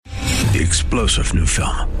The explosive new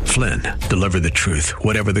film, Flynn, deliver the truth,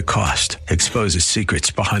 whatever the cost, exposes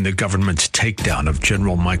secrets behind the government's takedown of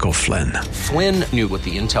General Michael Flynn. Flynn knew what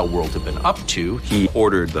the intel world had been up to. He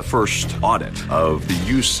ordered the first audit of the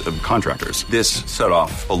use of contractors. This set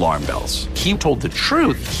off alarm bells. He told the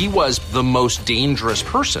truth. He was the most dangerous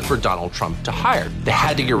person for Donald Trump to hire. They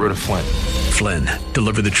had to get rid of Flynn. Flynn,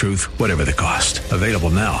 deliver the truth, whatever the cost. Available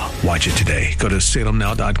now. Watch it today. Go to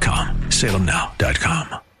salemnow.com.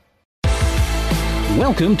 salemnow.com.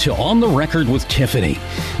 Welcome to On the Record with Tiffany.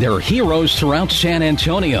 There are heroes throughout San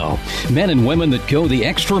Antonio, men and women that go the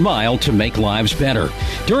extra mile to make lives better.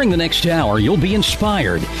 During the next hour, you'll be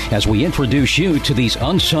inspired as we introduce you to these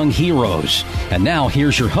unsung heroes. And now,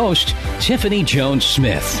 here's your host, Tiffany Jones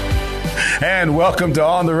Smith. And welcome to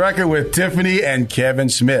On the Record with Tiffany and Kevin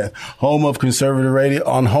Smith, home of conservative radio,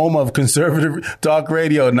 on home of conservative talk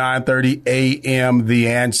radio, 9:30 a.m. The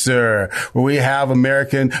Answer, where we have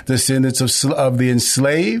American descendants of the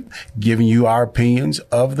enslaved giving you our opinions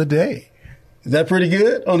of the day. Is that pretty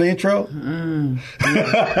good on the intro?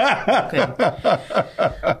 Okay.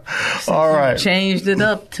 All right. Changed it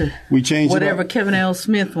up to whatever Kevin L.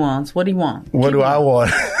 Smith wants. What do you want? What do I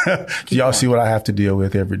want? Do y'all see what I have to deal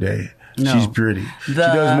with every day? No. She's pretty. She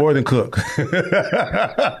does more than cook.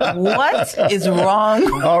 What is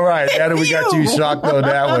wrong? All right. Now that we got you shocked on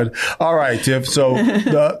that one. All right, Tiff. So,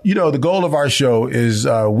 the goal of our show is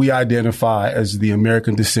we identify as the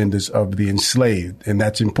American descendants of the enslaved. And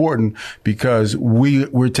that's important because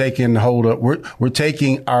we're taking hold of, we're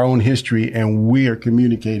taking our own history and we are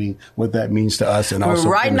communicating what that means to us. And also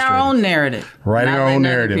we're writing our own narrative. Writing our own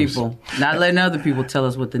narratives. Not letting other people tell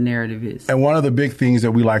us what the narrative is. And one of the big things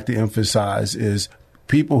that we like to emphasize is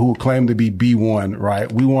people who claim to be B1,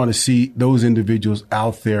 right? We want to see those individuals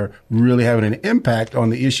out there really having an impact on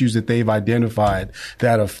the issues that they've identified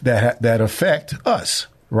that affect us.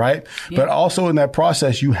 Right. Yeah. But also in that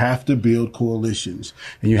process, you have to build coalitions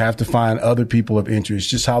and you have to find other people of interest,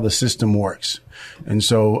 just how the system works. And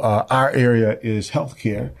so our area is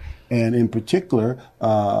healthcare. And in particular,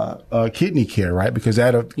 kidney care, right? Because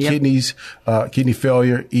kidney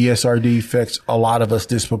failure, ESRD affects a lot of us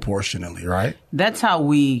disproportionately, right? That's how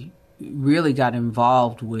we really got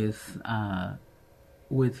involved with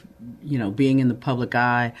being in the public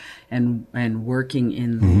eye and working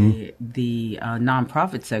in the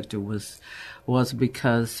nonprofit sector was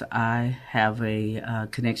because I have a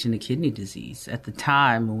connection to kidney disease. At the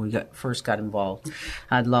time when we first got involved,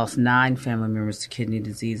 I'd lost 9 family members to kidney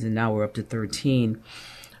disease, and now we're up to 13.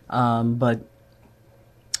 But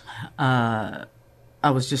I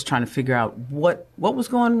was just trying to figure out what was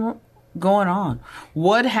going on.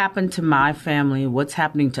 What happened to my family? What's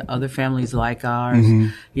happening to other families like ours?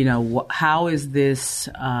 How is this?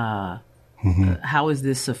 How is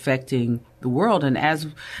this affecting the world? And as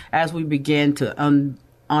we began to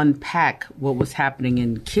unpack what was happening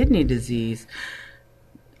in kidney disease,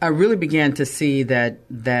 I really began to see that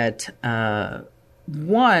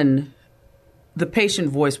one, the patient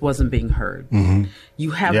voice wasn't being heard. You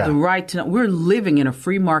have the right to know. We're living in a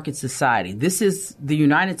free market society. This is the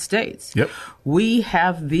United States. Yep. We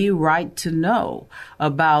have the right to know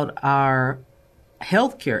about our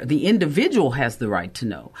healthcare. The individual has the right to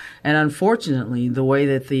know. And unfortunately, the way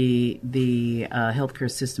that the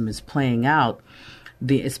healthcare system is playing out,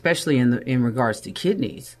 especially in regards to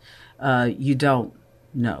kidneys, you don't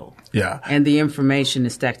know. Yeah. And the information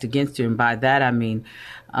is stacked against you. And by that, I mean,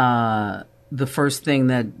 the first thing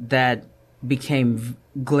that became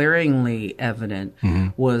glaringly evident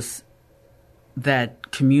was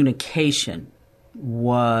that communication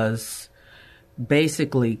was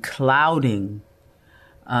basically clouding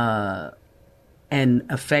and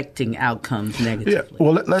affecting outcomes negatively. Yeah.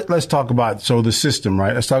 Well, let's talk about the system,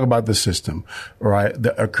 right? Let's talk about the system, right?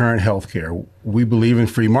 The current healthcare. We believe in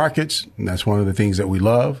free markets, and that's one of the things that we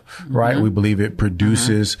love, right? We believe it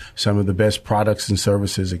produces some of the best products and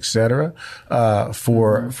services, et cetera,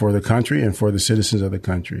 for the country and for the citizens of the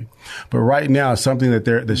country. But right now, something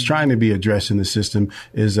that's trying to be addressed in the system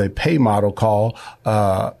is a pay model called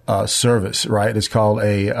service, right? It's called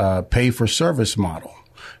a pay for service model.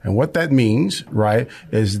 And what that means, right,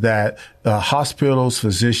 is that hospitals,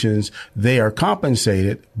 physicians, they are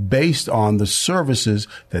compensated based on the services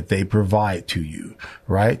that they provide to you,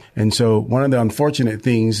 right? And so one of the unfortunate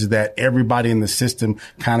things that everybody in the system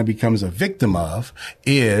kind of becomes a victim of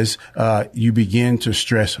is you begin to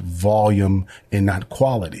stress volume and not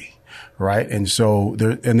quality. Right. And so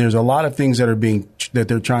there's a lot of things that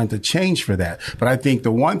they're trying to change for that. But I think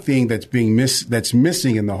the one thing that's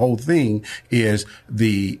missing in the whole thing is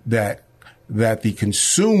that the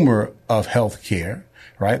consumer of healthcare,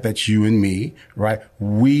 right? That's you and me, right?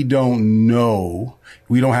 We don't know.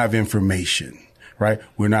 We don't have information. Right?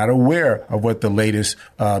 We're not aware of what the latest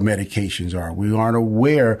medications are. We aren't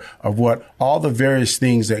aware of what all the various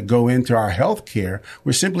things that go into our health care.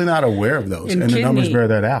 We're simply not aware of those. And the numbers bear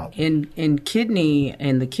that out. In the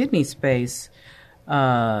kidney space,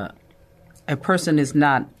 a person is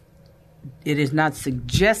not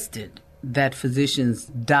suggested that physicians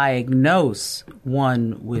diagnose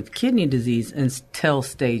one with kidney disease until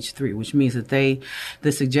stage 3, which means that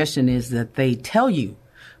the suggestion is that they tell you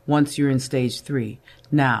once you're in stage 3.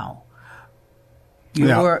 Now,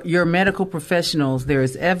 your medical professionals, there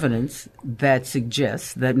is evidence that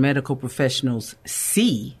suggests that medical professionals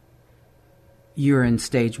see you're in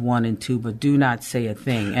stage 1 and 2, but do not say a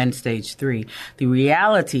thing, and stage 3. The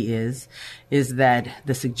reality is that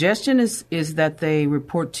the suggestion is that they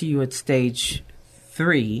report to you at stage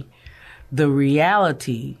 3. The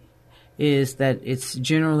reality is that it's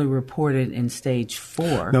generally reported in stage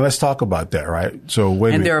 4. Now let's talk about that, right? So wait a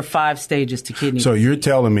minute. And there are 5 stages to kidney disease. So you're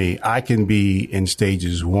telling me I can be in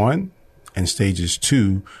stages 1 and stages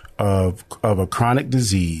 2 of a chronic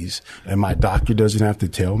disease, and my doctor doesn't have to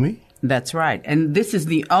tell me? That's right. And this is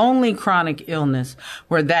the only chronic illness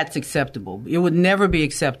where that's acceptable. It would never be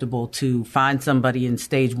acceptable to find somebody in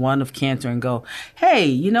stage 1 of cancer and go, hey,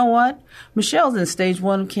 you know what? Michelle's in stage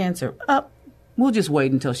 1 of cancer. We'll just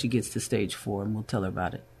wait until she gets to stage 4 and we'll tell her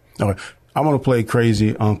about it. Okay. I'm going to play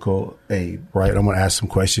crazy Uncle Abe, right? I'm going to ask some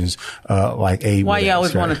questions like Abe. Why you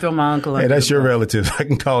always want to throw my uncle? Hey, that's your relative. I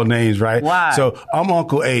can call names, right? Why? So I'm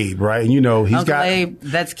Uncle Abe, right? And you know he's Uncle Abe.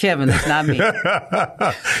 That's Kevin. That's not me.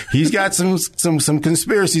 He's got some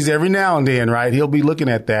conspiracies every now and then, right? He'll be looking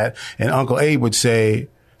at that, and Uncle Abe would say,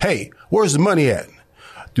 "Hey, where's the money at?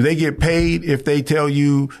 Do they get paid if they tell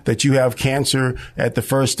you that you have cancer at the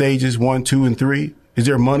first stages 1, 2, and 3? Is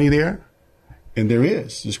there money there?" And there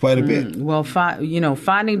is. There's quite a bit. Well,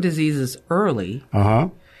 finding diseases early.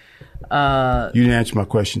 You didn't answer my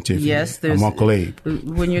question, Tiffany. Yes, I'm Uncle Abe.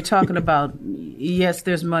 When you're talking about, yes,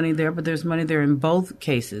 there's money there, but there's money there in both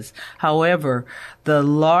cases. However, the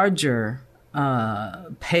larger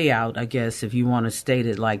payout, I guess, if you want to state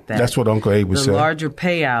it like that. That's what Uncle Abe would say. The larger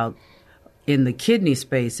payout in the kidney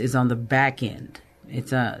space is on the back end.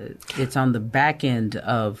 It's on the back end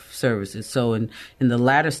of services. So in the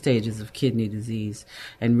latter stages of kidney disease,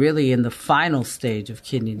 and really in the final stage of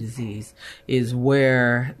kidney disease, is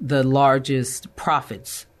where the largest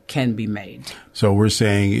profits can be made. So we're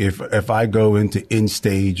saying if I go into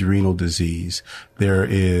end-stage renal disease,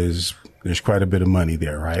 there's quite a bit of money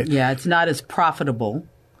there, right? Yeah, it's not as profitable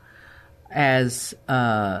as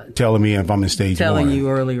telling me if I'm in stage 1. Telling you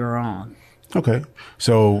earlier on. Okay, and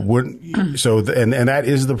that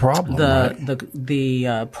is the problem.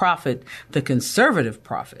 The profit, the conservative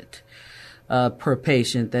profit per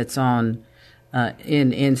patient that's on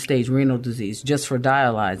in end-stage renal disease just for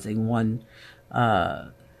dialyzing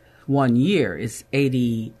 1 year is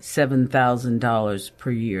 $87,000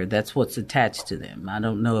 per year. That's what's attached to them. I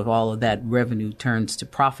don't know if all of that revenue turns to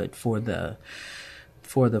profit for the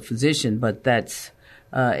physician, but that's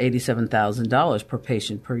 $87,000 per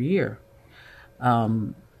patient per year.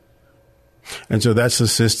 And so that's a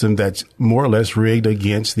system that's more or less rigged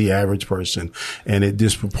against the average person, and it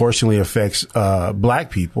disproportionately affects black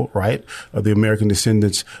people, right? The American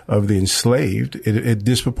descendants of the enslaved. It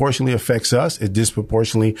disproportionately affects us. It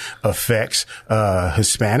disproportionately affects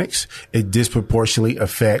Hispanics. It disproportionately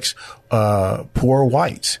affects poor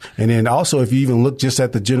whites. And then also, if you even look just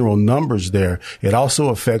at the general numbers there, it also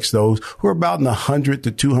affects those who are about in the $100,000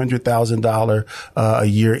 to $200,000 a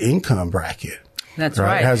year income bracket. That's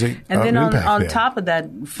right. And then on top of that,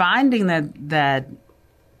 finding that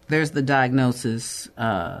there's the diagnosis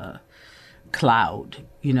cloud,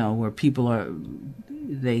 where people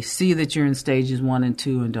they see that you're in stages 1 and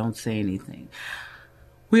 2 and don't say anything.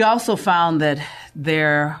 We also found that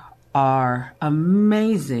there are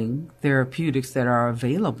amazing therapeutics that are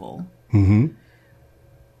available and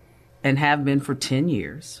have been for 10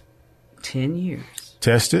 years. 10 years.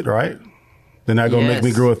 Tested, right? They're not going to make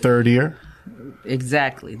me grow a third ear?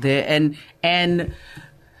 Exactly. They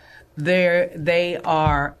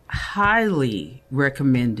are highly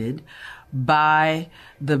recommended by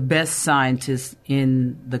the best scientists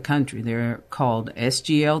in the country. They're called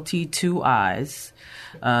SGLT2Is.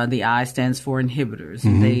 The I stands for inhibitors.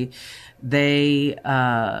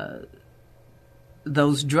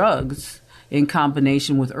 Those drugs, in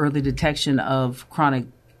combination with early detection of chronic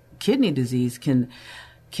kidney disease, can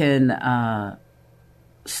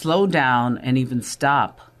slow down and even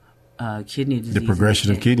stop kidney disease. The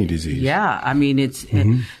progression of kidney disease. Yeah. I mean,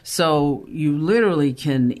 so you literally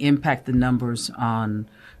can impact the numbers on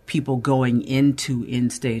people going into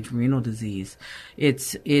end-stage renal disease.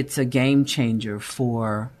 It's a game changer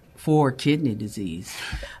for kidney disease.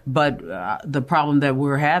 But the problem that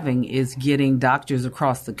we're having is getting doctors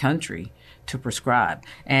across the country to prescribe.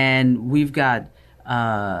 And we've got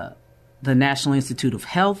the National Institute of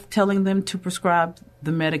Health telling them to prescribe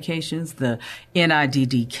the medications, the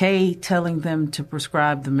NIDDK telling them to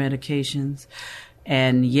prescribe the medications,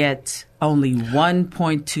 and yet only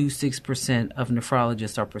 1.26% of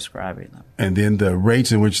nephrologists are prescribing them. And then the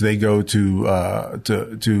rates in which they go to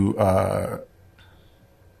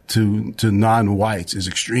non-whites is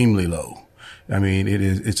extremely low. I mean,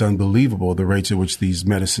 it's unbelievable the rates at which these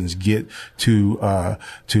medicines get to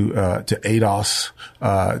ADOS,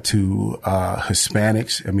 to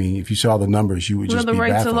Hispanics. I mean, if you saw the numbers, you would just be baffled.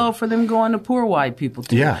 The rates are low for them going to poor white people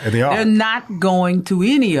too. Yeah, they are. They're not going to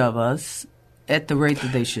any of us at the rate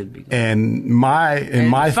that they should be going. And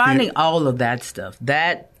finding all of that stuff,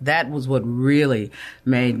 that was what really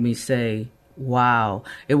made me say, wow.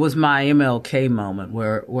 It was my MLK moment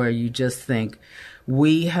where you just think,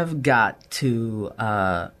 we have got to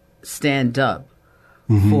stand up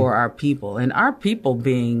for our people, and our people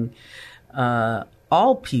being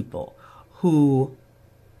all people who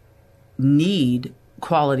need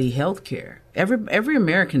quality health care. Every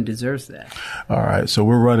American deserves that. All right. So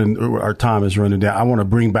our time is running down. I want to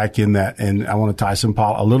bring back in that, and I want to tie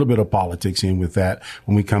a little bit of politics in with that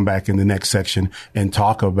when we come back in the next section and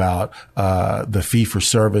talk about the fee for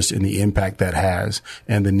service and the impact that has,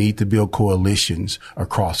 and the need to build coalitions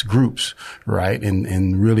across groups, right?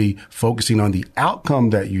 And really focusing on the outcome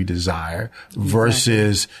that you desire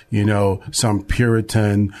versus, some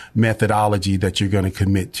Puritan methodology that you're going to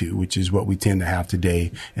commit to, which is what we tend to have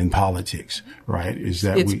today in politics. Right? It's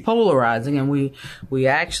polarizing, and we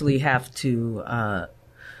actually have to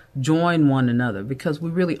join one another, because we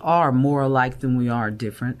really are more alike than we are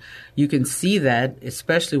different. You can see that,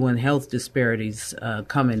 especially when health disparities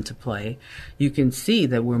come into play. You can see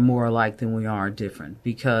that we're more alike than we are different,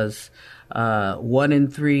 because 1 in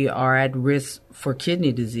 3 are at risk for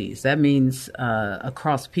kidney disease. That means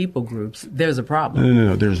across people groups, there's a problem.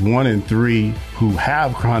 No. There's 1 in 3 who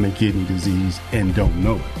have chronic kidney disease and don't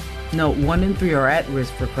know it. No, 1 in 3 are at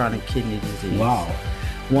risk for chronic kidney disease. Wow.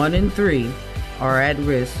 1 in 3 are at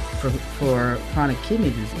risk for chronic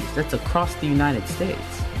kidney disease. That's across the United States.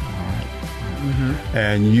 All right. Mm-hmm.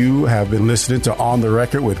 And you have been listening to On the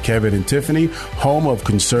Record with Kevin and Tiffany, home of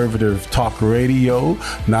conservative talk radio,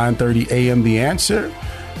 9:30 a.m. The Answer.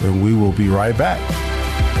 And we will be right back.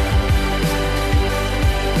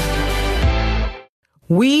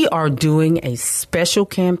 We are doing a special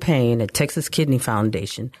campaign at Texas Kidney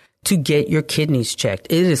Foundation to get your kidneys checked.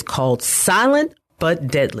 It is called Silent but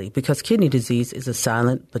Deadly, because kidney disease is a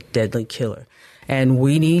silent but deadly killer. And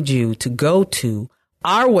we need you to go to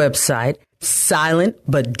our website,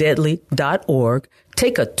 silentbutdeadly.org,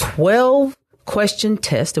 take a 12-question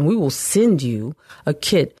test, and we will send you a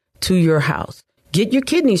kit to your house. Get your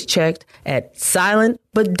kidneys checked at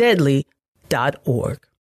silentbutdeadly.org.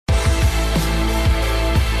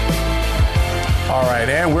 All right,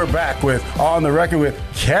 and we're back with On the Record with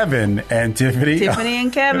Kevin and Tiffany. Tiffany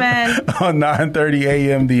and Kevin. On 9:30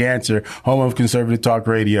 a.m. The Answer, home of conservative talk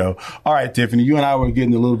radio. All right, Tiffany, you and I were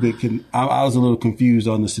getting a little bit, I was a little confused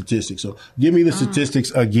on the statistics. So give me the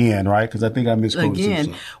statistics again, right? Because I think I misquoted again,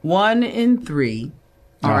 some. 1 in 3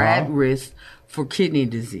 are at risk for kidney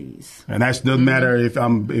disease. And that doesn't matter if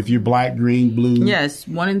you're black, green, blue. Yes,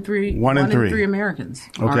 1 in 3. 1 in 3 Americans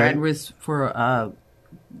are at risk for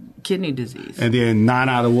kidney disease. And then 9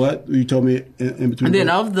 out of what? You told me in between. And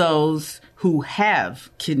then of those who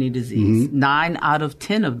have kidney disease, 9 out of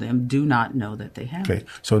 10 of them do not know that they have it.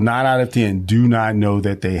 So 9 out of 10 do not know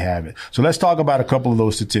that they have it. So let's talk about a couple of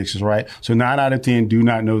those statistics, right? So 9 out of 10 do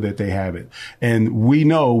not know that they have it. And we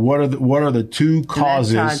know what are the two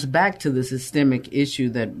causes. And that ties back to the systemic issue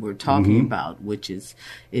that we're talking about, which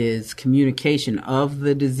is communication of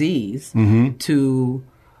the disease to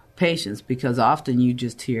patients, because often you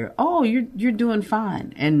just hear, "Oh, you're doing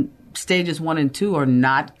fine," and stages 1 and 2 are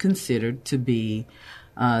not considered to be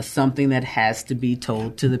something that has to be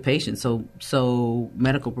told to the patient. So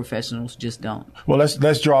medical professionals just don't. Well,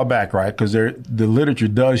 let's draw back, right? Because the literature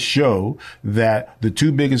does show that the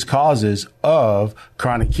two biggest causes of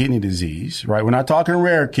chronic kidney disease, right? We're not talking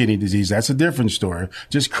rare kidney disease. That's a different story.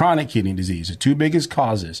 Just chronic kidney disease. The two biggest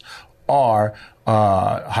causes are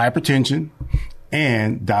hypertension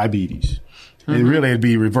and diabetes. And really, it'd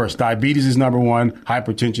be reversed. Diabetes is number one.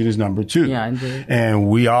 Hypertension is number two. Yeah, indeed. And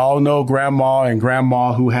we all know grandma and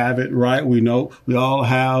grandma who have it, right? We know we all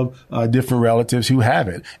have different relatives who have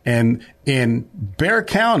it. And in Bexar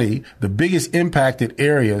County, the biggest impacted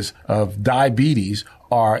areas of diabetes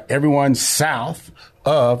are everyone south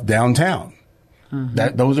of downtown.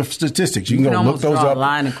 Those are statistics. You can go look those up.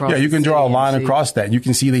 You can draw a line across that. You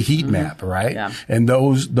can see the heat map, right? Yeah. And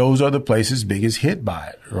those are the places biggest hit by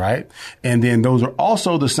it, right? And then those are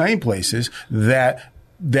also the same places that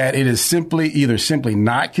it is simply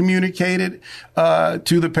not communicated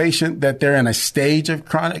to the patient that they're in a stage of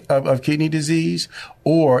of kidney disease,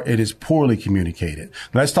 or it is poorly communicated.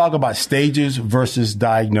 Let's talk about stages versus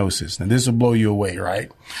diagnosis. Now, this will blow you away,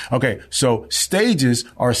 right? Okay, so stages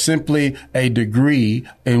are simply a degree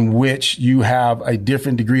in which you have a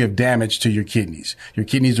different degree of damage to your kidneys. Your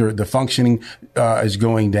kidneys the functioning is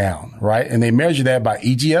going down, right? And they measure that by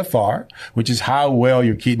EGFR, which is how well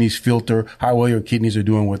your kidneys filter, how well your kidneys are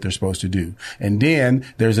doing what they're supposed to do. And then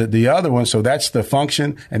there's the other one, so that's the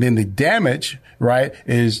function. And then the damage, right,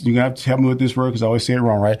 is, you're going to have to help me with this word because I always say it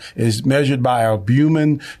wrong, right, is measured by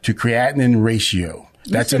albumin to creatinine ratio.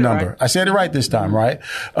 That's a number. Right. I said it right this time, right?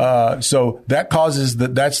 So that causes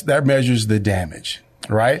that measures the damage,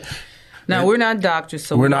 right? Now, we're not doctors,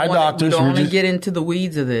 so we don't want to get into the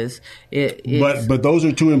weeds of this. But those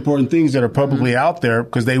are two important things that are publicly out there,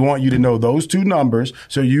 because they want you to know those two numbers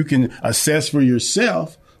so you can assess for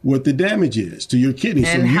yourself what the damage is to your kidneys.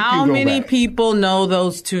 And how many people know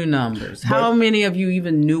those two numbers? How many of you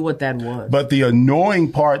even knew what that was? But the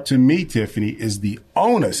annoying part to me, Tiffany, is the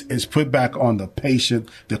onus is put back on the patient,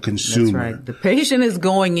 the consumer. That's right. The patient is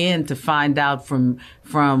going in to find out from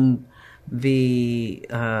the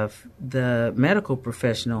medical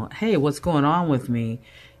professional, hey, what's going on with me?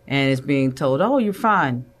 And is being told, oh, you're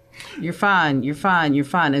fine. You're fine. You're fine. You're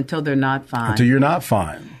fine, until they're not fine. Until you're not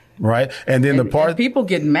fine. Right. And then and people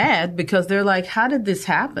get mad because they're like, how did this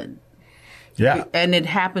happen? Yeah. And it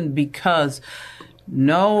happened because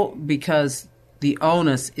the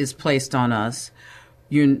onus is placed on us.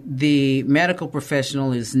 The medical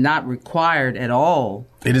professional is not required at all.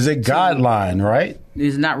 It is a guideline, right? It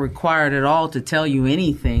is not required at all to tell you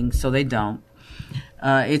anything, so they don't.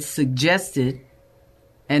 It's suggested,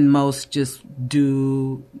 and most just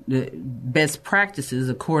do the best practices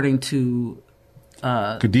according to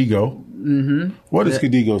KDIGO. Mm-hmm. What does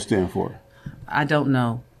KDIGO stand for? I don't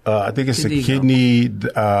know. I think it's KDIGO. A kidney.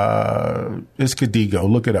 It's KDIGO.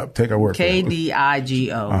 Look it up. Take our word for it.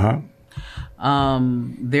 KDIGO.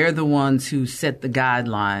 They're the ones who set the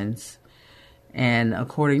guidelines, and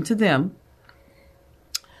according to them,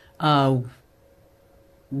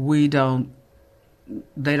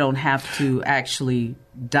 they don't have to actually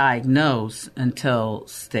diagnose until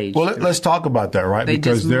stage 3. Let's talk about that, right? They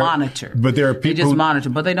just monitor. But there are people they just monitor,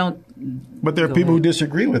 but they don't. But there are people who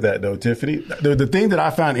disagree with that, though, Tiffany. The thing that I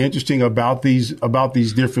find interesting about these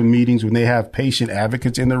different meetings, when they have patient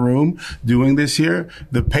advocates in the room doing this here,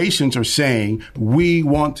 the patients are saying, we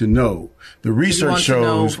want to know. The research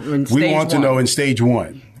shows we want to know in stage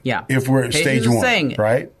 1. Yeah. If we're at stage 1,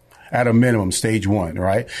 right? At a minimum, stage 1,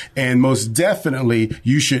 right? And most definitely,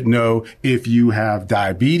 you should know if you have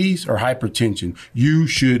diabetes or hypertension. You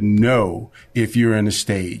should know if you're in a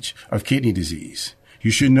stage of kidney disease. You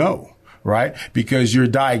should know, right? Because you're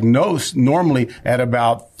diagnosed normally at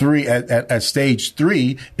about at stage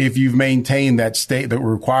 3 if you've maintained the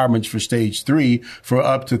requirements for stage 3 for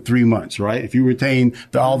up to 3 months, right? If you retain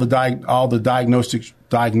all the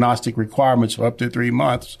diagnostic requirements for up to 3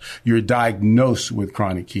 months, you're diagnosed with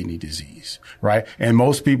chronic kidney disease, right? And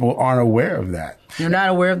most people aren't aware of that. You're not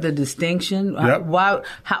aware of the distinction? Yep.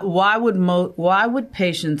 Why would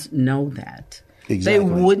patients know that? Exactly. They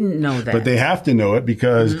wouldn't know that. But they have to know it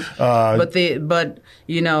because... and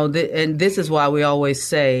this is why we always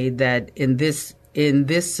say that in this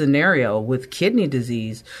scenario with kidney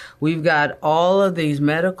disease, we've got all of these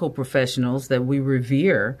medical professionals that we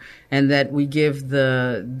revere and that we give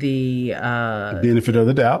the benefit of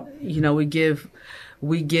the doubt.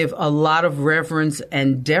 We give a lot of reverence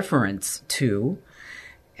and deference to,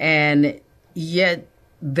 and yet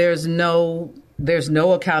there's no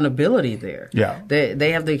accountability there. Yeah.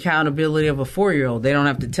 They have the accountability of a 4-year-old. They don't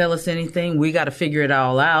have to tell us anything. We got to figure it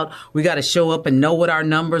all out. We got to show up and know what our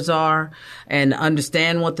numbers are and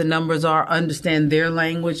understand what the numbers are, understand their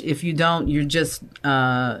language. If you don't, you're just,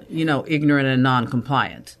 ignorant and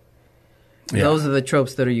non-compliant. Yeah. Those are the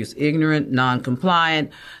tropes that are used. Ignorant,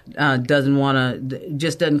 non-compliant,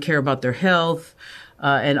 just doesn't care about their health.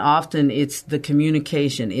 And often it's the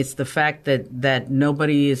communication. It's the fact that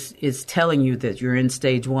nobody is telling you that you're in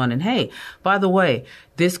stage 1. And hey, by the way,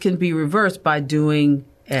 this can be reversed by doing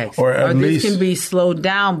X. Or this can be slowed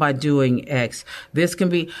down by doing X. This can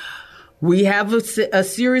be, we have a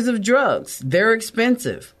series of drugs. They're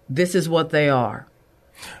expensive. This is what they are.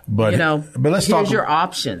 But let's talk. Here's your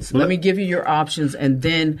options. Let me give you your options and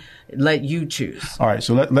then let you choose. All right.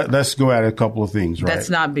 So let's go at a couple of things, right?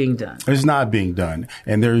 That's not being done. It's not being done.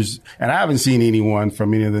 And I haven't seen anyone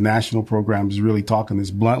from any of the national programs really talking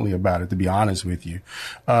this bluntly about it, to be honest with you.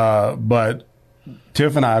 But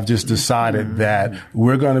Tiff and I have just decided that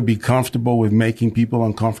we're going to be comfortable with making people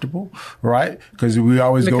uncomfortable, right? Because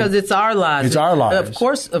it's our lives. It's our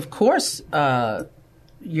lives. Of course,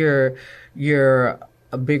 your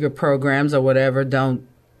bigger programs or whatever don't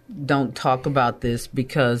talk about this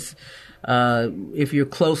because if you're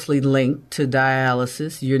closely linked to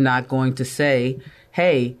dialysis, you're not going to say,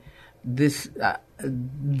 "Hey, this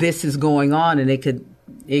is going on," and it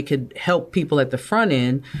could help people at the front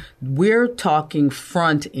end. We're talking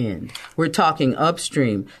front end. We're talking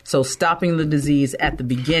upstream. So stopping the disease at the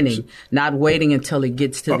beginning, not waiting until it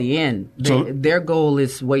gets to the end. Their goal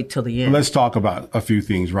is wait till the end. Let's talk about a few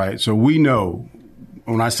things, right? So we know,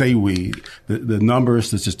 when I say we, the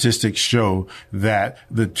numbers, the statistics show that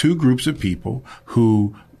the two groups of people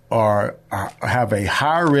who have a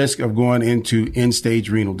higher risk of going into end-stage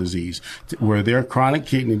renal disease, where their chronic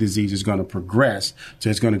kidney disease is going to progress, so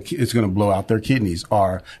it's going to blow out their kidneys.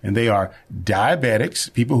 And they are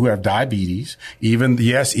diabetics, people who have diabetes. Even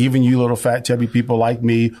you little fat chubby people like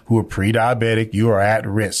me who are pre-diabetic, you are at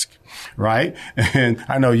risk, right? And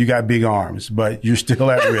I know you got big arms, but you're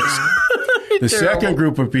still at risk. The second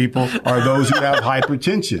group of people are those who have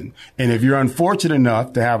hypertension. And if you're unfortunate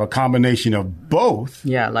enough to have a combination of both,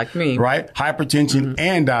 like me, right, hypertension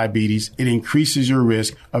and diabetes, it increases your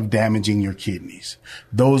risk of damaging your kidneys.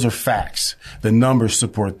 Those are facts. The numbers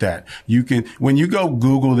support that. When you go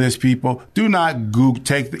Google this, people, do not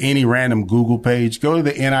take any random Google page. Go to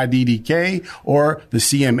the NIDDK or the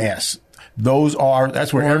CMS.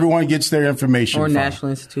 That's where everyone gets their information from. Or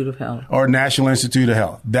National Institute of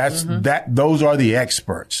Health. Those are the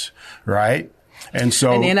experts, right? And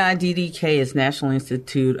so. And NIDDK is National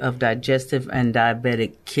Institute of Digestive and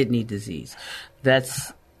Diabetic Kidney Disease.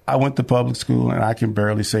 I went to public school and I can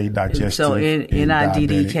barely say digestive. So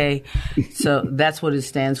NIDDK, so that's what it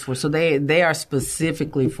stands for. So they are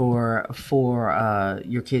specifically for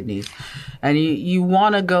your kidneys. And you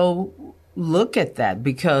want to go look at that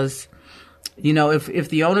because, if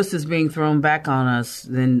the onus is being thrown back on us,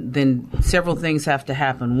 then several things have to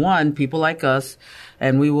happen. One, people like us,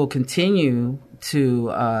 and we will continue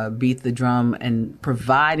to beat the drum and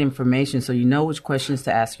provide information so you know which questions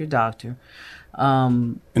to ask your doctor.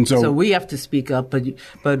 And so we have to speak up,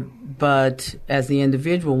 but as the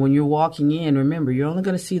individual, when you're walking in, remember, you're only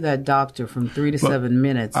going to see that doctor from 3 to 7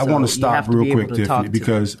 minutes. I want to stop real quick, Tiffany,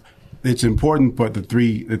 because it's important to put the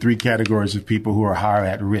three categories of people who are higher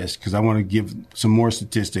at risk, because I want to give some more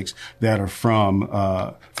statistics that are from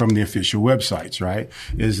the official websites, right?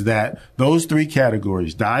 Is that those three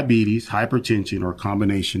categories, diabetes, hypertension, or a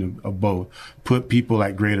combination of both, put people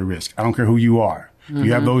at greater risk. I don't care who you are. If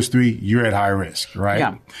you have those three, you're at high risk, right?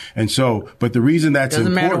 Yeah. And so, but the reason that's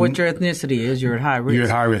important. Doesn't matter what your ethnicity is, you're at high risk. You're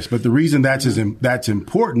at high risk. But the reason that's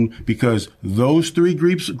important because those three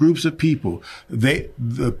groups of people,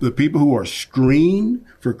 the people who are screened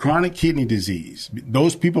for chronic kidney disease,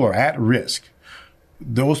 those people are at risk.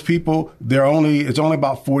 Those people, it's only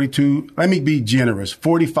about 42, let me be generous,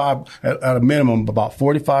 45, at a minimum, about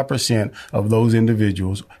 45% of those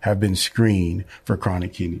individuals have been screened for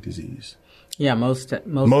chronic kidney disease. Yeah, most are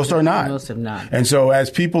not. Most have not. And so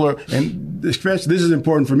as people are, and especially this is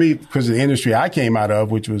important for me because of the industry I came out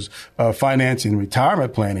of, which was finance and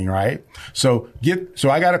retirement planning, right? So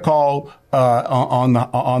I got a call about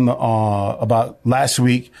last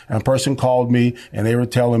week, and a person called me and they were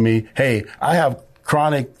telling me, "Hey, I have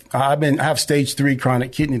I have stage 3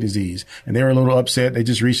 chronic kidney disease." And they were a little upset. They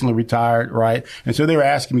just recently retired, right? And so they were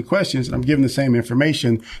asking me questions, and I'm giving the same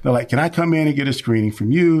information. They're like, "Can I come in and get a screening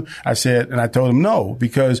from you?" I told them no,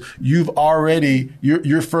 because you're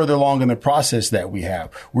further along in the process that we have.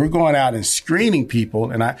 We're going out and screening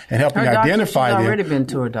people and helping identify them. She's already been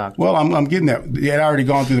to her doctor. Well, I'm getting that. They had already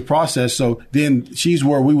gone through the process. So then she's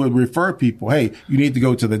where we would refer people. Hey, you need to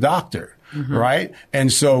go to the doctor. Mm-hmm. Right. And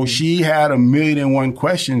so she had 1,000,001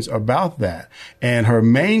 questions about that. And her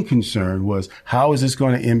main concern was, how is this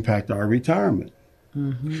going to impact our retirement?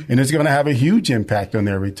 Mm-hmm. And it's going to have a huge impact on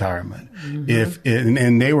their retirement. Mm-hmm.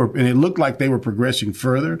 And it looked like they were progressing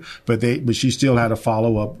further, but she still had to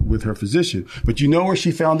follow up with her physician. But you know where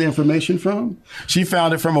she found the information from? She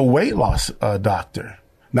found it from a weight loss doctor.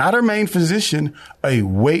 Not her main physician, a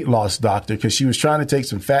weight loss doctor, because she was trying to take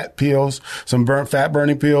some fat pills, some fat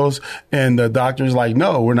burning pills. And the doctor's like,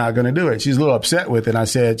 no, we're not going to do it. She's a little upset with it. And I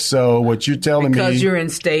said, so what you're telling me. Because you're in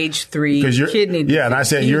stage 3 kidney disease. Yeah. And I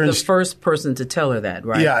said, you're the first person to tell her that,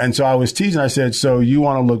 right? Yeah. And so I was teasing. I said, so you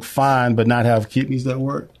want to look fine, but not have kidneys that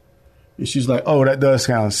work? And she's like, oh, that does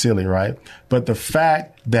sound silly, right? But the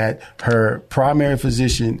fact that her primary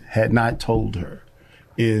physician had not told her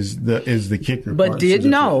is the kicker. But did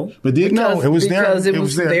know. But did know. It was there. Because it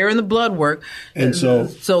was there in the blood work. And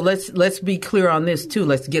so let's be clear on this too.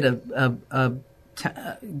 Let's get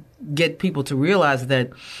get people to realize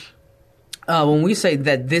that when we say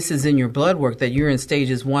that this is in your blood work, that you're in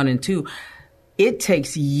stages 1 and 2, it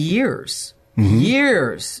takes years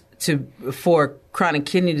for chronic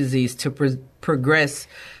kidney disease to progress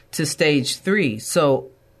to stage 3. So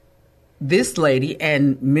this lady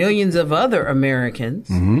and millions of other Americans,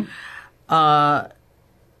 our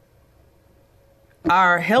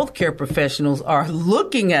healthcare professionals are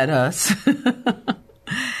looking at us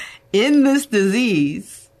in this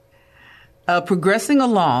disease, progressing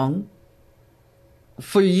along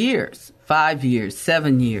for years, 5 years,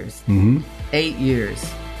 7 years, 8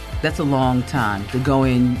 years. That's a long time to go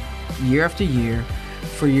in year after year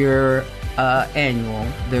for your annual.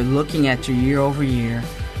 They're looking at you year over year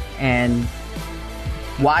and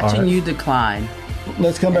watching you decline.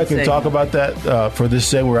 Let's come back and talk about that for this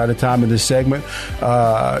segment. We're out of time in this segment.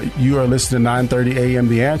 You are listening to 9:30 a.m.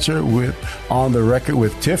 The Answer with On the Record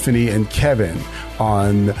with Tiffany and Kevin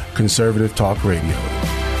on Conservative Talk Radio.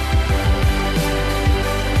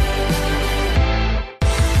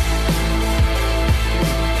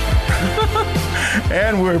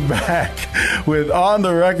 And we're back with On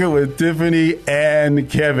the Record with Tiffany and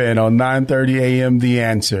Kevin on 9:30 a.m. The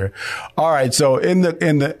Answer. All right, so in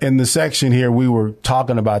the section here, we were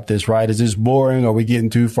talking about this, right? Is this boring? Are we getting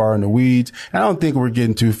too far in the weeds? I don't think we're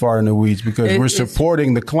getting too far in the weeds because we're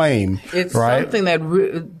supporting the claim, it's right? Something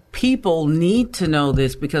that people need to know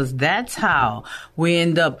this because that's how we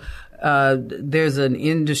end up. There's an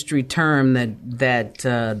industry term that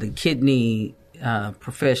the kidney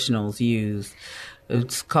professionals use.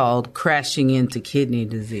 It's called crashing into kidney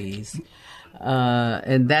disease.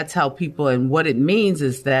 And that's how people, and what it means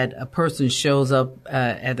is that a person shows up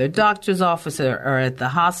at their doctor's office or at the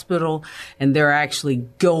hospital and they're actually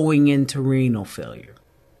going into renal failure.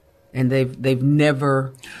 And they've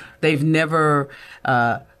never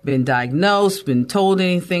been diagnosed, been told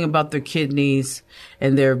anything about their kidneys,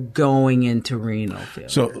 and they're going into renal failure.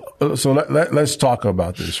 So let's talk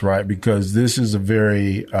about this, right? Because this is a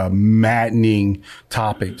very maddening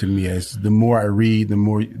topic to me. As the more I read, the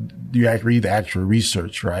more you read the actual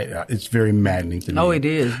research, right? It's very maddening to me. Oh, it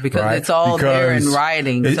is because it's all there in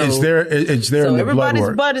writing. It's there in the blood work. So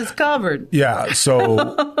everybody's butt is covered. Yeah.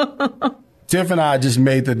 So. Tiff and I just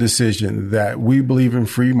made the decision that we believe in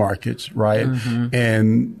free markets, right? Mm-hmm.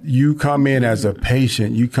 And you come in as a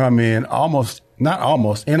patient, you come in in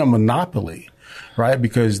a monopoly, right?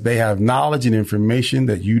 Because they have knowledge and information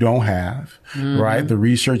that you don't have, right? The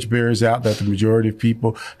research bears out that the majority of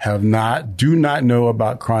people do not know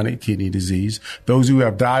about chronic kidney disease. Those who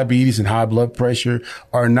have diabetes and high blood pressure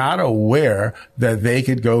are not aware that they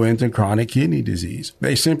could go into chronic kidney disease.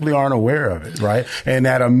 They simply aren't aware of it, right? And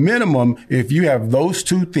at a minimum, if you have those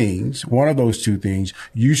two things, one of those two things,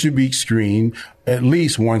 you should be screened at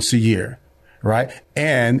least once a year, right?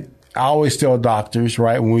 And I always tell doctors,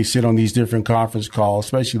 right, when we sit on these different conference calls,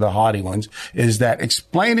 especially the haughty ones, is that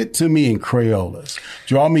explain it to me in Crayolas.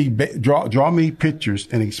 Draw me pictures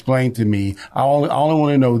and explain to me. I only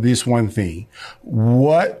want to know this one thing.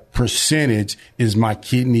 What percentage is my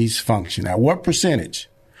kidneys function? At what percentage?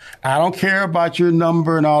 I don't care about your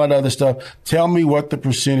number and all that other stuff. Tell me what the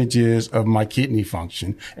percentage is of my kidney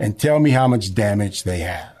function and tell me how much damage they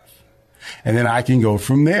have. And then I can go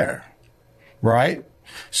from there, right?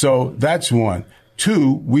 So that's one.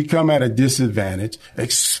 Two, we come at a disadvantage,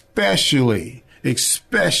 especially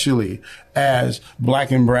as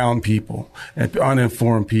black and brown people and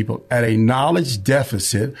uninformed people, at a knowledge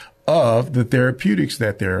deficit of the therapeutics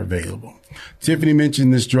that they're available. Tiffany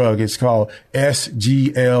mentioned this drug. It's called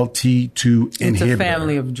SGLT2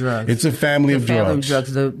 inhibitor. It's a family of drugs.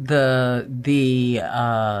 The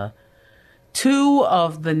two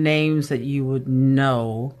of the names that you would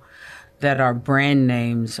know that are brand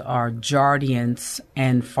names are Jardiance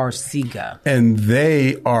and Farxiga. And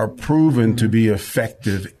they are proven to be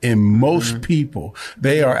effective in most people.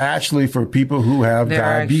 They are actually for people who have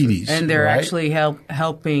diabetes. They're actually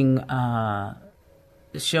helping,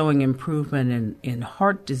 showing improvement in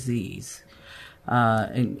heart disease.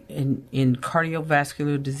 In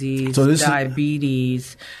cardiovascular disease,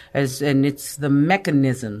 diabetes, and it's the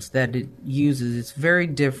mechanisms that it uses. It's very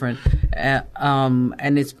different,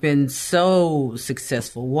 and it's been so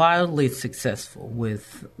successful, wildly successful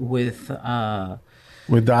with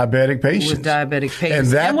diabetic patients. With diabetic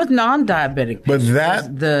patients and with non-diabetic patients.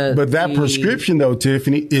 But that prescription, though,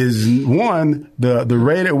 Tiffany, is one, the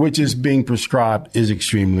rate at which it's being prescribed is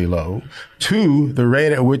extremely low. Two, the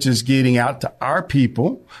rate at which it's getting out to our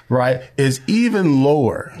people, right, is even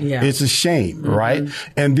lower. Yeah. It's a shame, right?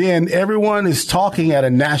 And then everyone is talking at a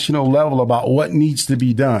national level about what needs to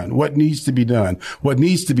be done. What needs to be done? What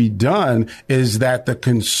needs to be done is that the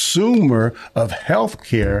consumer of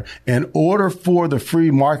healthcare, in order for the free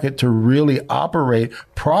market to really operate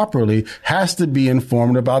properly, has to be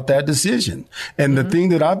informed about that decision. And the thing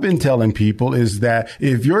that I've been telling people is that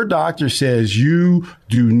if your doctor says you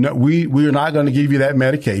do not, we're not going to give you that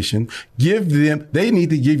medication, they need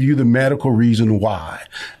to give you the medical reason why,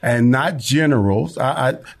 and not generals.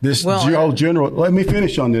 General, let me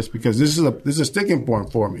finish on this, because this is a sticking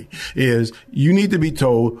point for me, is you need to be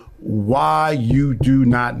told why you do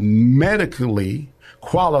not medically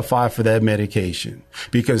qualify for that medication,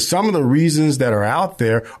 because some of the reasons that are out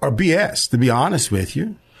there are BS, to be honest with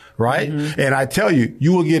you. Right? And I tell you,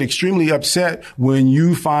 you will get extremely upset when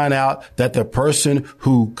you find out that the person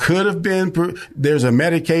who could have there's a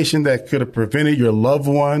medication that could have prevented your loved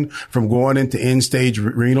one from going into end-stage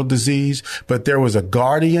renal disease, but there was a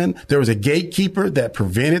gatekeeper that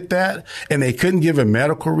prevented that, and they couldn't give a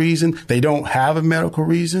medical reason. They don't have a medical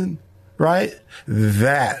reason, right?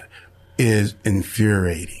 That is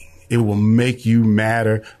infuriating. It will make you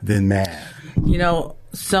madder than mad.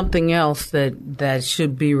 Something else that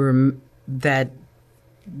should be that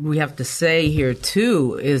we have to say here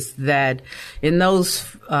too is that in those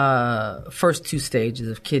first two stages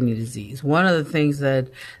of kidney disease, one of the things that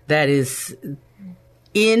is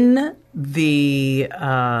in the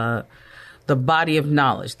body of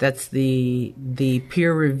knowledge, that's the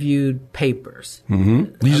peer-reviewed papers.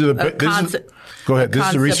 These are go ahead. This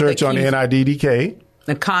is the research on NIDDK.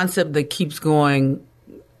 The concept that keeps going,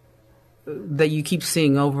 that you keep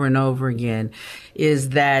seeing over and over again, is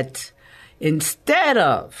that instead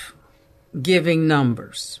of giving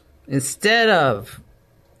numbers, instead of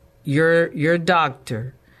your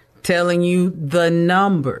doctor telling you the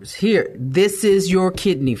numbers, here, this is your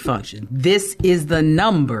kidney function, this is the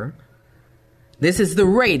number, this is the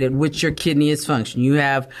rate at which your kidney is functioning. You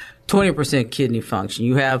have 20% kidney function,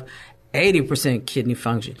 you have 80% kidney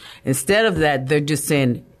function. Instead of that, they're just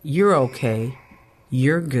saying, you're okay,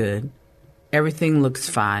 you're good, everything looks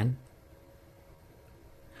fine.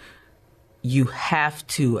 You have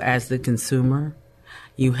to, as the consumer,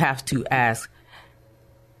 you have to ask,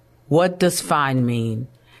 what does fine mean?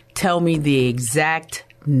 Tell me the exact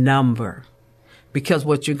number. Because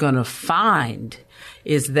what you're going to find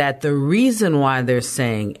is that the reason why they're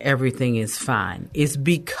saying everything is fine is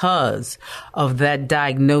because of that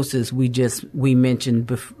diagnosis we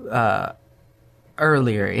mentioned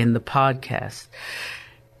earlier in the podcast.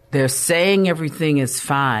 They're saying everything is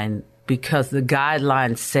fine because the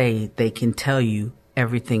guidelines say they can tell you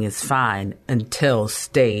everything is fine until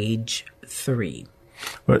stage 3.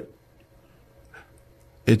 But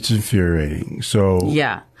it's infuriating. So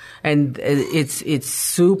yeah, and it's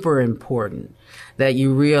super important that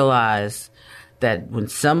you realize that when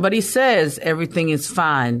somebody says everything is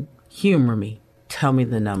fine, humor me. Tell me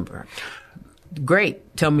the number.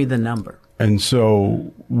 Great. Tell me the number. And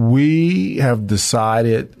so we have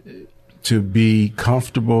decided to be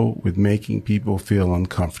comfortable with making people feel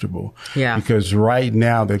uncomfortable. Yeah. Because right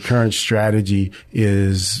now the current strategy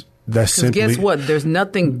is that's simply. Guess what? There's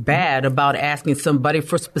nothing bad about asking somebody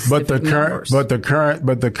for specific numbers. But the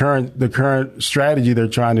current strategy they're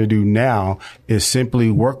trying to do now is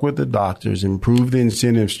simply work with the doctors, improve the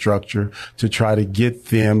incentive structure to try to get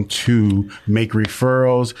them to make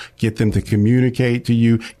referrals, get them to communicate to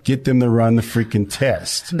you, get them to run the freaking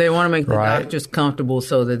test. They want to make the doctors comfortable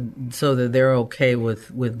so that they're okay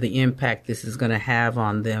with the impact this is going to have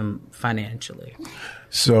on them financially.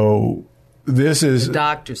 So. The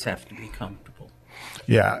doctors have to be comfortable.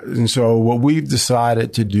 Yeah. And so what we've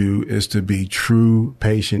decided to do is to be true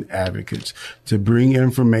patient advocates, to bring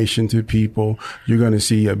information to people. You're going to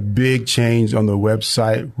see a big change on the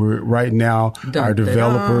website. Right now, our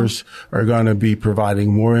developers are going to be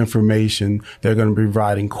providing more information. They're going to be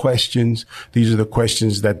providing questions. These are the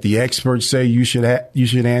questions that the experts say you should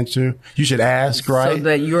answer. You should ask, right? So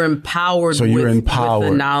that you're empowered. So you're empowered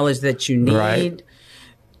with the knowledge that you need. Right.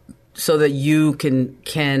 So that you can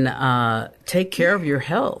take care of your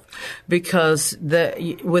health, because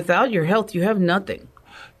without your health, you have nothing.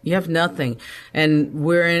 You have nothing, and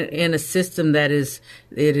we're in a system that is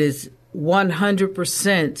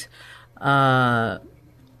 100%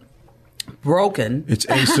 broken. It's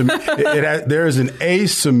there is an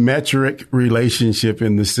asymmetric relationship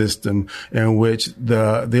in the system in which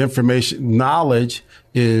the information knowledge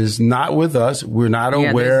is not with us. We're not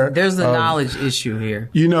aware. There's a knowledge issue here.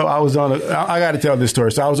 You know, I got to tell this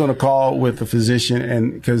story. So I was on a call with a physician,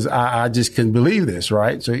 and because I just couldn't believe this,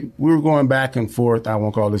 right? So we were going back and forth. I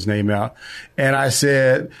won't call his name out. And I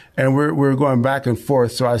said, and we're going back and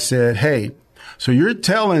forth. So I said, hey, so you're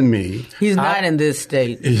telling me he's not in this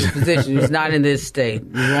state. He's not in this state.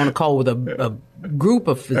 We want to call with a group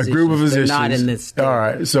of physicians. A group of physicians. They're not in this state. All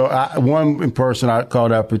right. So one person I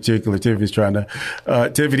called out particular.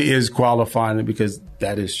 Tiffany is qualifying it because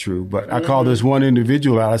that is true. But I called this one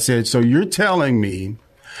individual out. I said, so you're telling me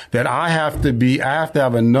that I have to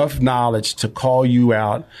have enough knowledge to call you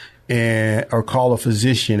out or call a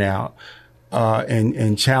physician out.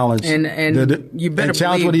 And challenge you better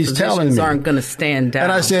challenge what he's telling me. Aren't going to stand down.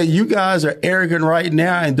 And I said, you guys are arrogant right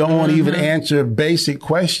now and don't want to even answer basic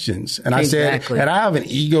questions. And I said, and I have an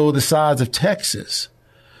ego the size of Texas.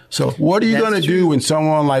 So what are you going to do when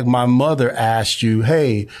someone like my mother asks you,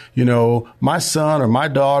 hey, you know, my son or my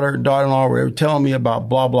daughter-in-law were telling me about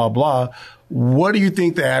blah, blah, blah. What do you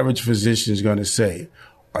think the average physician is going to say?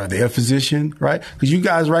 Are they a physician, right? Because you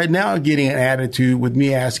guys right now are getting an attitude with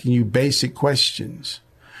me asking you basic questions.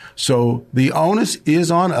 So the onus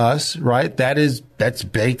is on us, right? That's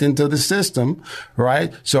baked into the system,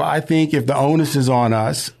 right? So I think if the onus is on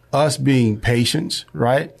us being patients,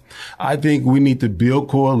 right? I think we need to build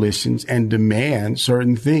coalitions and demand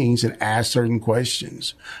certain things and ask certain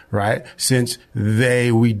questions, right? Since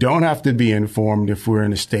we don't have to be informed if we're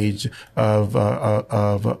in a stage of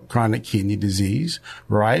chronic kidney disease,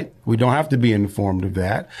 right? We don't have to be informed of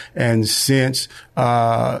that. And since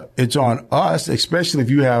it's on us, especially if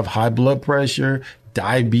you have high blood pressure,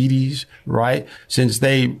 diabetes, right? Since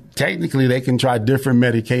they can try different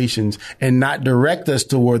medications and not direct us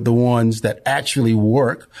toward the ones that actually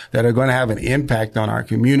work, that are going to have an impact on our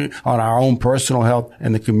community, on our own personal health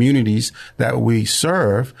and the communities that we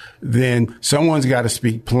serve, then someone's got to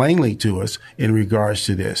speak plainly to us in regards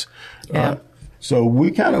to this. Yeah. So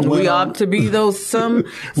we ought to be those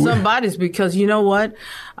somebodies, because you know what?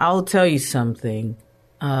 I'll tell you something.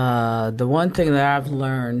 The one thing that I've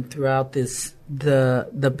learned throughout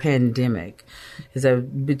the pandemic is that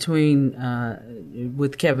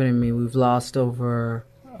with Kevin and me, we've lost over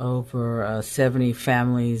 70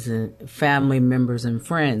 families and family members and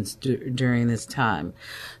friends during this time.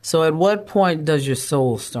 So at what point does your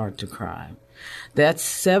soul start to cry? That's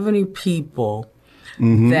 70 people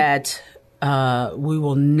that we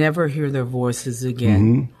will never hear their voices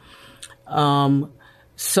again.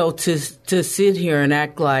 So to sit here and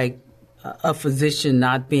act like a physician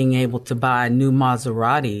not being able to buy a new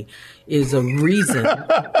Maserati is a reason.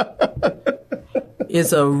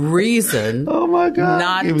 Oh my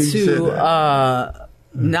God!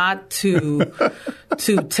 Not to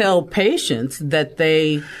tell patients that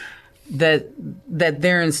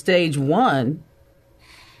they're in stage 1,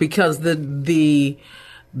 because the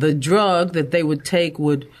drug that they would take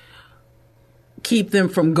would keep them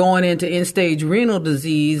from going into end-stage renal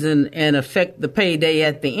disease and affect the payday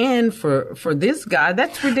at the end for this guy.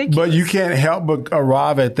 That's ridiculous. But you can't help but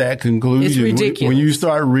arrive at that conclusion. It's ridiculous. When you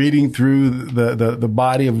start reading through the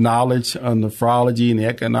body of knowledge on nephrology and the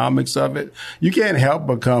economics of it, you can't help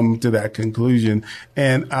but come to that conclusion.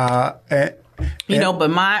 But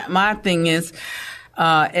my thing is,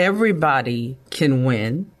 everybody can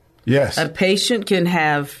win. Yes. A patient can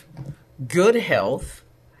have good health.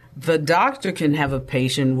 The doctor can have a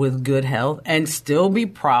patient with good health and still be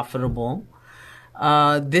profitable.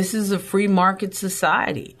 This is a free market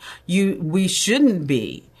society. We shouldn't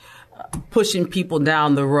be pushing people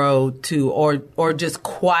down the road or just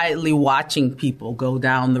quietly watching people go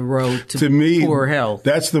down the road to me, poor health.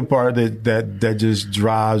 That's the part that just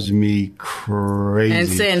drives me crazy. And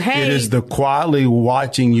saying, hey, it is the quietly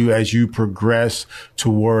watching you as you progress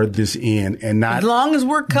toward this end, and not as long as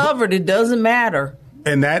we're covered, it doesn't matter.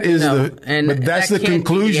 And that is but that's the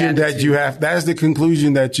conclusion that you have. That's the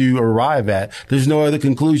conclusion that you arrive at. There's no other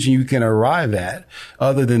conclusion you can arrive at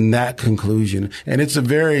other than that conclusion. And it's a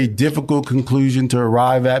very difficult conclusion to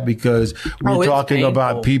arrive at because we're talking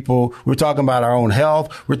about people. We're talking about our own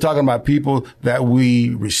health. We're talking about people that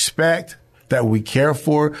we respect, that we care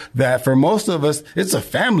for, that for most of us, it's a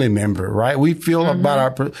family member, right? We feel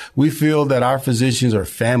we feel that our physicians are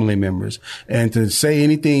family members, and to say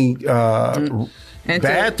anything,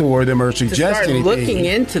 bad toward them or suggest anything. Looking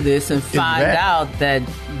into this and find out that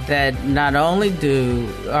not only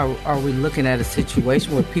are we looking at a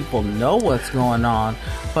situation where people know what's going on,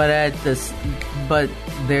 but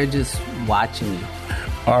they're just watching you.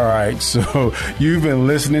 All right, so you've been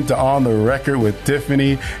listening to On the Record with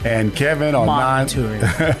Tiffany and Kevin on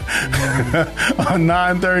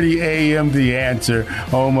 9:30 a.m. The Answer,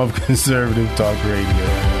 home of conservative talk radio.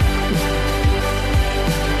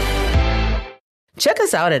 Check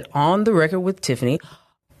us out at On the Record with Tiffany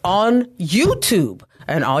on YouTube.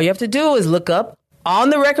 And all you have to do is look up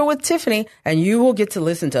On the Record with Tiffany, and you will get to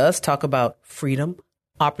listen to us talk about freedom,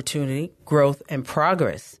 opportunity, growth, and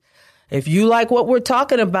progress. If you like what we're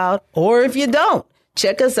talking about, or if you don't,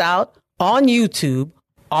 check us out on YouTube,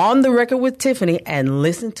 On the Record with Tiffany, and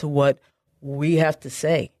listen to what we have to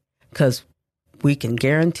say. Because we can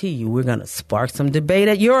guarantee you we're going to spark some debate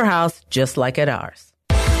at your house just like at ours.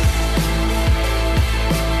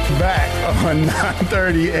 Back on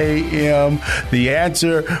 9:30 a.m. The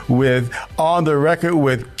Answer with On the Record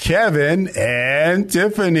with Kevin and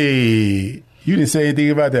Tiffany. You didn't say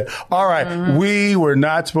anything about that. All right. We were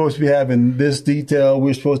not supposed to be having this detail.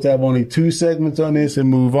 We're supposed to have only 2 segments on this and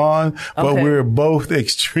move on. But we're both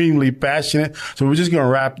extremely passionate. So we're just going to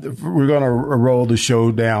we're going to roll the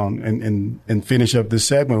show down and finish up this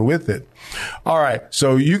segment with it. All right.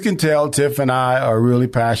 So you can tell Tiff and I are really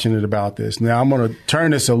passionate about this. Now I'm going to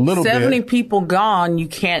turn this a little 70 people gone. You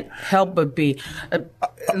can't help but be.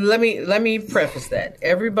 Let me preface that.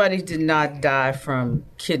 Everybody did not die from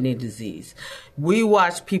kidney disease. We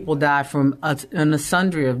watch people die from an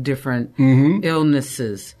sundry of different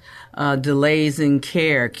illnesses, delays in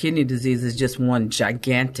care. Kidney disease is just one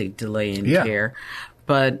gigantic delay in care.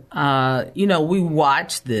 But, we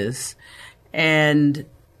watch this, and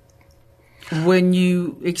when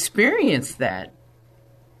you experience that,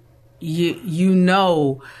 you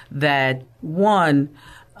know that one,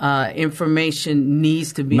 information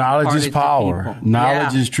needs to be knowledge is power.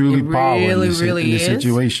 Knowledge is truly power in this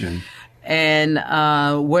situation. And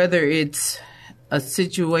whether it's a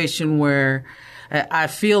situation where I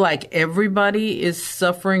feel like everybody is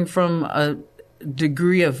suffering from a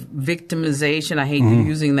degree of victimization, I hate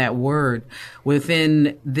using that word,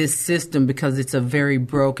 within this system because it's a very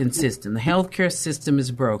broken system. The healthcare system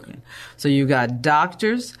is broken. So you got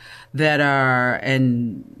doctors that are,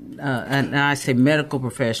 and I say medical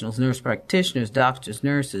professionals, nurse practitioners, doctors,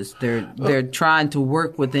 nurses, they're trying to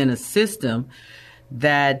work within a system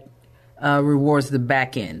that rewards the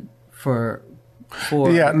back end for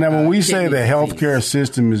now when we say the healthcare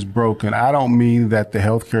system is broken, I don't mean that the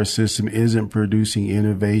healthcare system isn't producing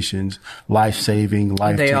innovations, life-saving,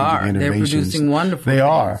 life-changing innovations. They're producing wonderful things. They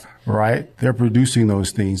are, right? They're producing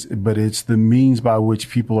those things, but it's the means by which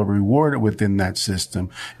people are rewarded within that system.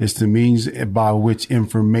 It's the means by which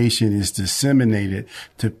information is disseminated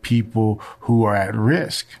to people who are at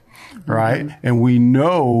risk. Right. And we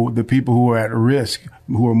know the people who are at risk,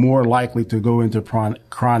 who are more likely to go into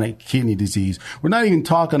chronic kidney disease. We're not even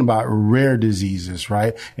talking about rare diseases.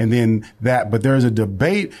 Right. And then but there's a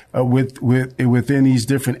debate within these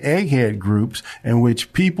different egghead groups in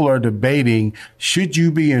which people are debating, should you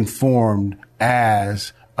be informed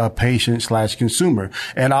as a patient/consumer?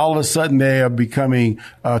 And all of a sudden they are becoming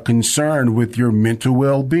concerned with your mental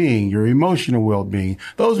well-being, your emotional well-being.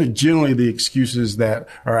 Those are generally the excuses that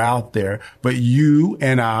are out there. But you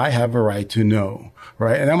and I have a right to know.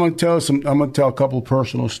 Right. And I'm going to tell a couple of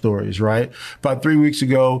personal stories. Right. About 3 weeks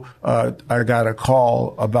ago, I got a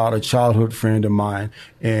call about a childhood friend of mine,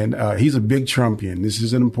 and he's a big Trumpian. This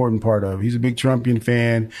is an important part of it. He's a big Trumpian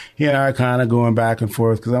fan. He and I are kind of going back and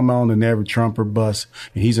forth because I'm on the Never Trumper bus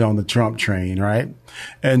and he's on the Trump train. Right.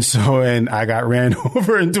 And I got ran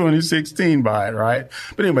over in 2016 by it. Right.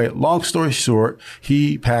 But anyway, long story short,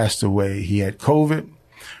 he passed away. He had COVID.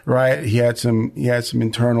 Right. He had some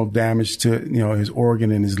internal damage to, his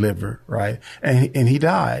organ and his liver. Right. And he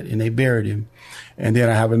died, and they buried him. And then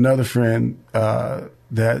I have another friend,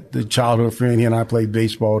 the childhood friend, he and I played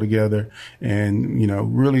baseball together, and,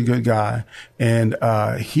 really good guy. And,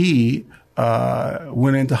 he,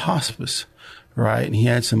 went into hospice. right? And he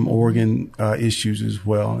had some organ issues as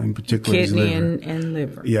well, in particular kidney his liver. and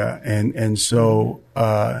liver. Yeah, and so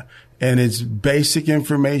and it's basic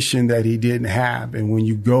information that he didn't have. And when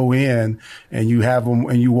you go in and you have them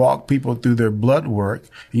and you walk people through their blood work,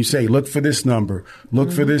 and you say, look for this number,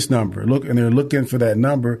 look for this number, look, and they're looking for that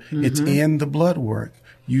number. It's in the blood work.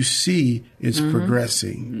 You see it's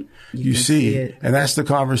progressing. You see it. And that's the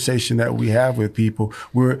conversation that we have with people.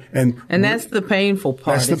 And that's the painful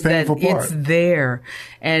part. That's the painful part. It's there.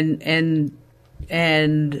 And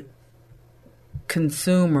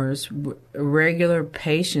consumers, regular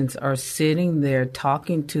patients are sitting there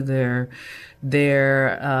talking to their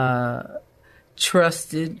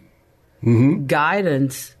trusted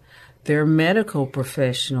guidance, their medical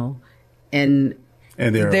professional, and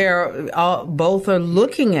they're both are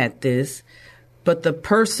looking at this, but the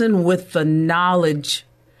person with the knowledge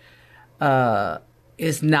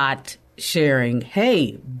is not sharing.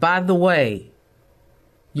 Hey, by the way,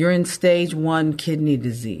 you're in stage 1 kidney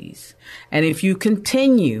disease. And if you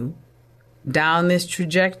continue down this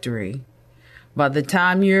trajectory, by the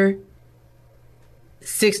time you're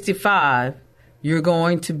 65, you're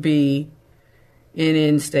going to be in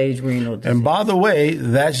end-stage renal disease. And by the way,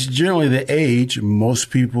 that's generally the age most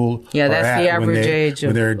people that's the average age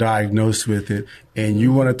when they're diagnosed with it. And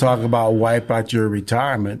you want to talk about wipe out your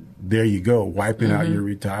retirement, there you go, wiping out your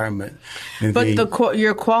retirement. But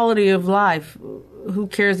your quality of life, who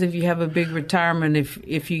cares if you have a big retirement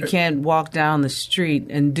if you can't walk down the street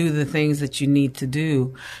and do the things that you need to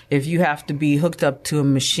do, if you have to be hooked up to a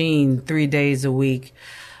machine 3 days a week,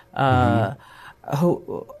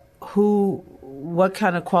 what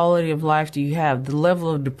kind of quality of life do you have? The level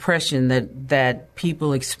of depression that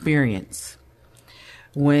people experience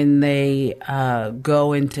when they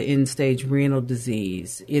go into end-stage renal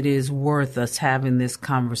disease, it is worth us having this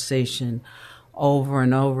conversation over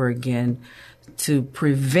and over again to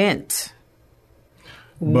prevent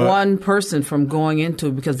one person from going into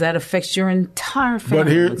it, because that affects your entire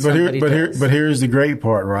family. But here's the great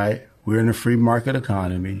part, right? We're in a free market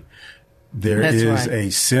economy. There is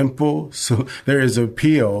a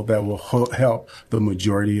pill that will help the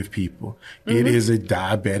majority of people. It is a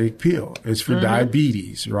diabetic pill. It's for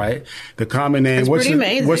diabetes, right? The common name. What's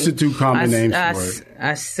the two common names for it?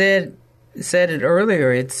 I said it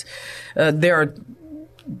earlier. It's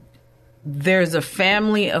there's a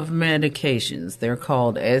family of medications. They're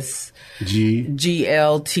called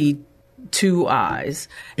SGLT2Is,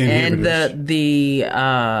 and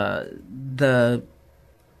the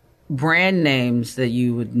brand names that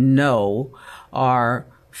you would know are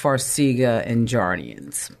Farxiga and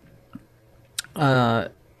Jardiance.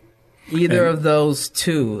 Either of those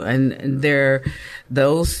two, and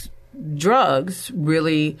those drugs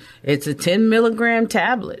really, it's a 10 milligram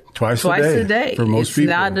tablet twice a day for most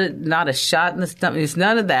people. It's not a shot in the stomach. It's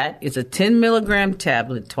none of that. It's a 10 milligram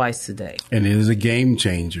tablet twice a day, and it is a game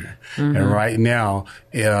changer. And right now,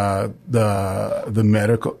 the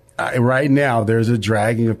medical. Right now, there's a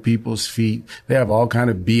dragging of people's feet. They have all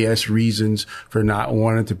kind of BS reasons for not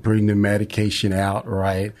wanting to bring the medication out,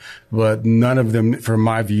 right? But none of them, from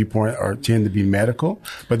my viewpoint, tend to be medical.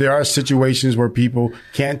 But there are situations where people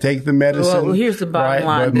can't take the medicine. Well, here's the bottom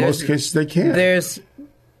line. But in most cases, they can.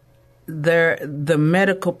 The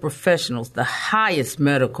medical professionals, the highest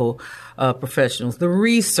medical professionals, the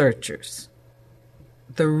researchers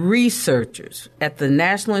at the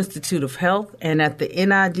National Institute of Health and at the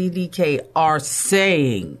NIDDK are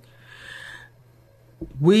saying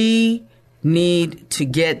we need to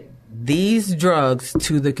get these drugs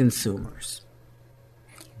to the consumers.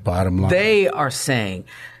 Bottom line. They are saying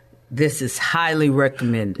this is highly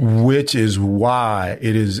recommended. Which is why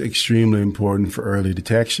it is extremely important for early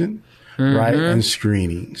detection, right, and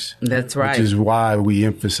screenings. That's right. Which is why we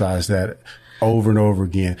emphasize that over and over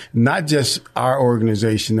again. Not just our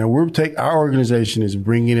organization. Now our organization is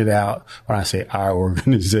bringing it out. When I say our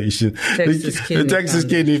organization, the Texas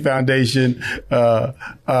Kidney Foundation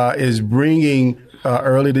is bringing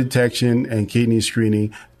early detection and kidney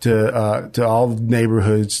screening to all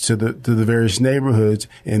neighborhoods, to the various neighborhoods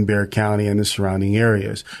in Bexar County and the surrounding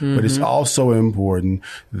areas. But it's also important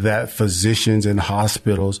that physicians and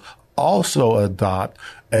hospitals also adopt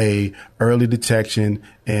a early detection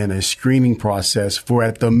and a screening process for,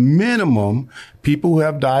 at the minimum, people who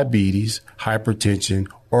have diabetes, hypertension,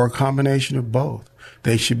 or a combination of both.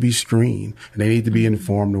 They should be screened, and they need to be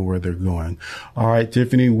informed of where they're going. All right,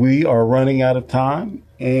 Tiffany, we are running out of time.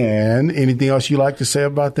 And anything else you'd like to say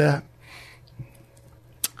about that?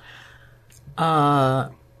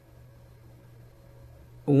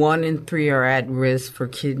 1 in 3 are at risk for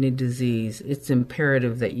kidney disease. It's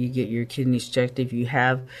imperative that you get your kidneys checked. If you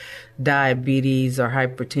have diabetes or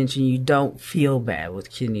hypertension, you don't feel bad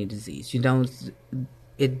with kidney disease.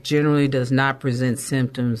 It generally does not present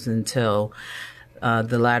symptoms until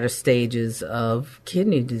the latter stages of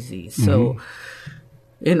kidney disease. Mm-hmm. So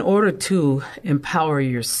in order to empower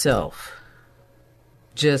yourself,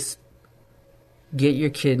 just get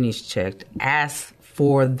your kidneys checked. Ask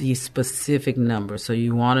for the specific number. So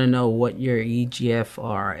you want to know what your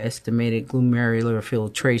EGFR, estimated glomerular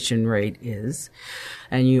filtration rate, is.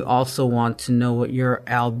 And you also want to know what your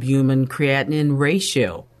albumin creatinine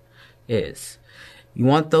ratio is. You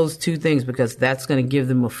want those two things because that's going to give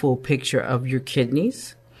them a full picture of your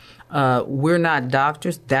kidneys. We're not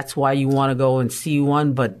doctors. That's why you want to go and see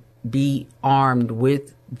one, but be armed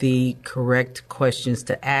with the correct questions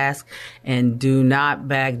to ask, and do not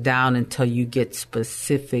back down until you get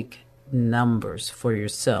specific numbers for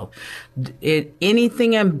yourself.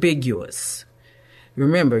 Anything ambiguous,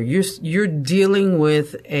 remember, you're dealing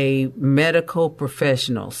with a medical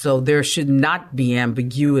professional, so there should not be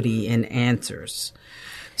ambiguity in answers.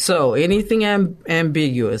 So anything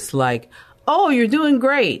ambiguous, like, oh, you're doing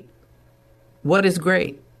great. What is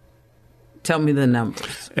great? Tell me the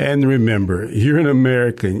numbers. And remember, you're an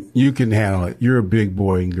American. You can handle it. You're a big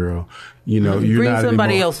boy and girl. You're bring not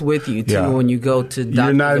somebody else with you, too, when you go to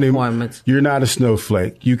doctor's appointments. You're not a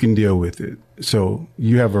snowflake. You can deal with it. So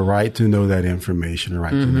you have a right to know that information, a right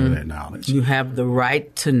to know that knowledge. You have the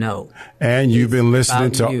right to know. And you've been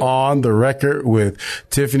listening to On the Record with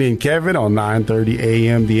Tiffany and Kevin on 9:30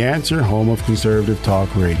 a.m. The Answer, home of conservative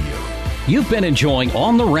talk radio. You've been enjoying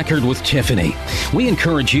On the Record with Tiffany. We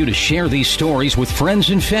encourage you to share these stories with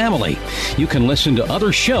friends and family. You can listen to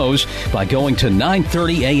other shows by going to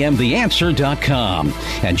 930amtheanswer.com.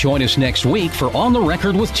 And join us next week for On the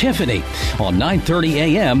Record with Tiffany on 9:30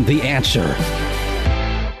 a.m. The Answer.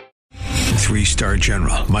 3-star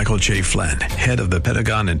General Michael J. Flynn, head of the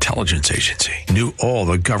Pentagon Intelligence Agency, knew all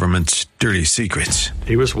the government's dirty secrets.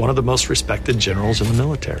 He was one of the most respected generals in the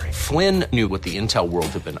military. Flynn knew what the intel world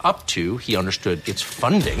had been up to. He understood its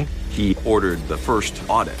funding. He ordered the first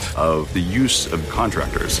audit of the use of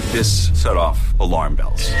contractors. This set off alarm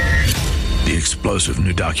bells. The explosive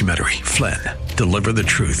new documentary, Flynn, Deliver the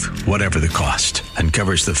Truth, Whatever the Cost,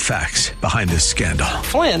 uncovers the facts behind this scandal.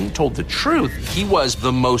 Flynn told the truth. He was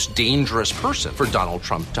the most dangerous person for Donald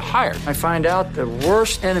Trump to hire. I find out the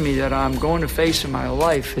worst enemy that I'm going to face in my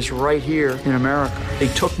life is right here in America. They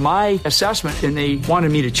took my assessment and they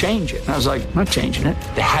wanted me to change it. And I was like, I'm not changing it.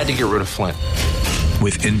 They had to get rid of Flynn.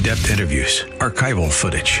 With in-depth interviews, archival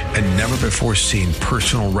footage, and never-before-seen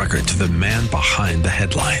personal records of the man behind the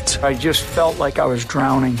headlines. I just felt like I was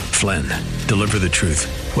drowning. Flynn, Deliver the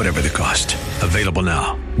Truth, Whatever the Cost. Available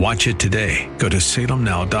now. Watch it today. Go to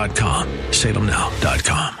salemnow.com.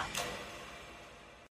 salemnow.com.